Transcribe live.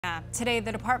Today,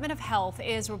 the Department of Health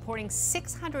is reporting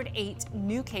 608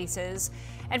 new cases,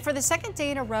 and for the second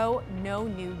day in a row, no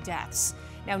new deaths.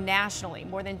 Now, nationally,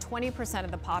 more than 20%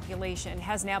 of the population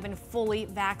has now been fully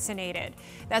vaccinated.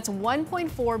 That's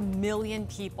 1.4 million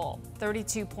people.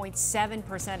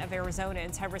 32.7% of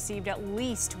Arizonans have received at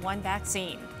least one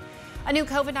vaccine. A new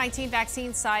COVID-19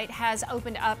 vaccine site has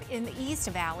opened up in the East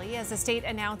Valley as the state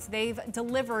announced they've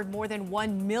delivered more than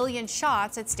 1 million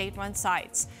shots at state-run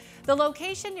sites. The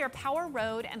location near Power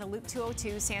Road and the Loop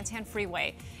 202 Santan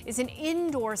Freeway is an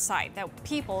indoor site that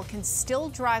people can still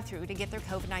drive through to get their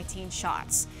COVID-19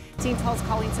 shots. Team 12's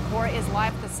Colleen Sikora is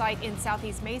live at the site in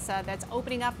Southeast Mesa that's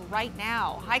opening up right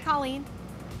now. Hi, Colleen.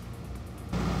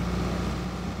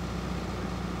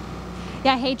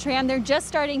 Yeah, hey Tram, they're just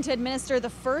starting to administer the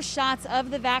first shots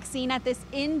of the vaccine at this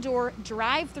indoor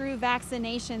drive-through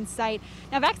vaccination site.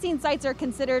 Now, vaccine sites are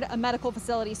considered a medical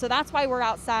facility, so that's why we're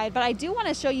outside. But I do want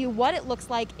to show you what it looks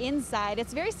like inside.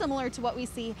 It's very similar to what we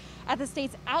see at the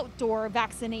state's outdoor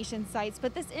vaccination sites.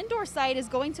 But this indoor site is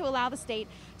going to allow the state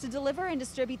to deliver and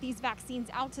distribute these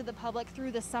vaccines out to the public through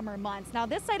the summer months. Now,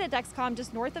 this site at Dexcom,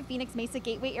 just north of Phoenix Mesa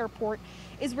Gateway Airport,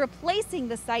 is replacing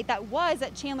the site that was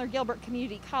at Chandler Gilbert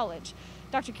Community College.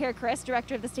 Dr. Kara Chris,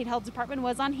 director of the State Health Department,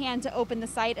 was on hand to open the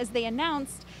site as they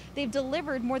announced they've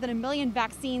delivered more than 1 million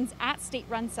vaccines at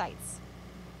state-run sites.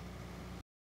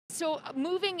 So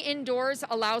moving indoors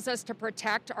allows us to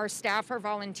protect our staff, our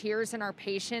volunteers, and our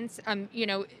patients.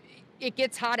 It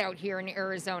gets hot out here in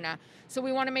Arizona. So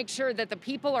we want to make sure that the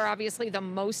people are obviously the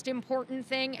most important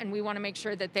thing, and we want to make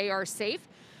sure that they are safe.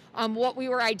 What we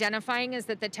were identifying is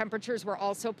that the temperatures were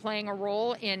also playing a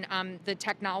role in the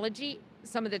technology,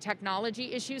 some of the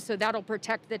technology issues, so that'll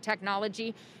protect the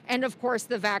technology. And of course,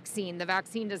 the vaccine. The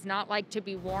vaccine does not like to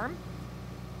be warm.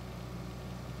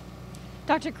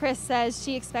 Dr. Chris says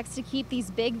she expects to keep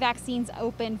these big vaccines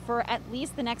open for at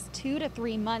least the next 2 to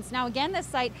 3 months. Now, again, this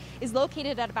site is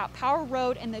located at about Power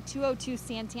Road and the 202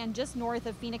 Santan, just north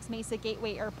of Phoenix Mesa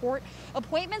Gateway Airport.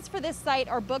 Appointments for this site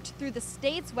are booked through the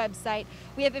state's website.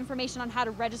 We have information on how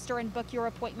to register and book your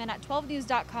appointment at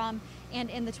 12news.com and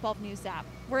in the 12 News app.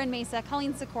 We're in Mesa.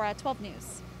 Colleen Sikora, 12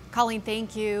 News. Colleen,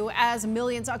 thank you. As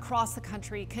millions across the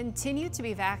country continue to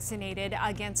be vaccinated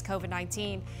against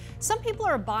COVID-19, some people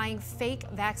are buying fake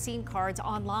vaccine cards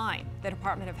online. The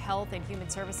Department of Health and Human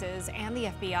Services and the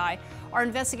FBI are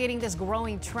investigating this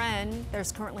growing trend.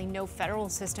 There's currently no federal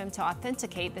system to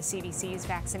authenticate the CDC's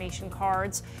vaccination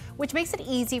cards, which makes it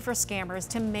easy for scammers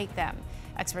to make them.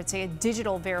 Experts say a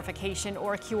digital verification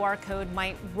or a QR code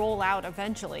might roll out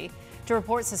eventually. To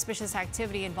report suspicious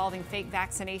activity involving fake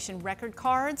vaccination record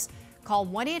cards, call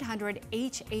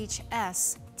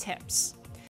 1-800-HHS-TIPS.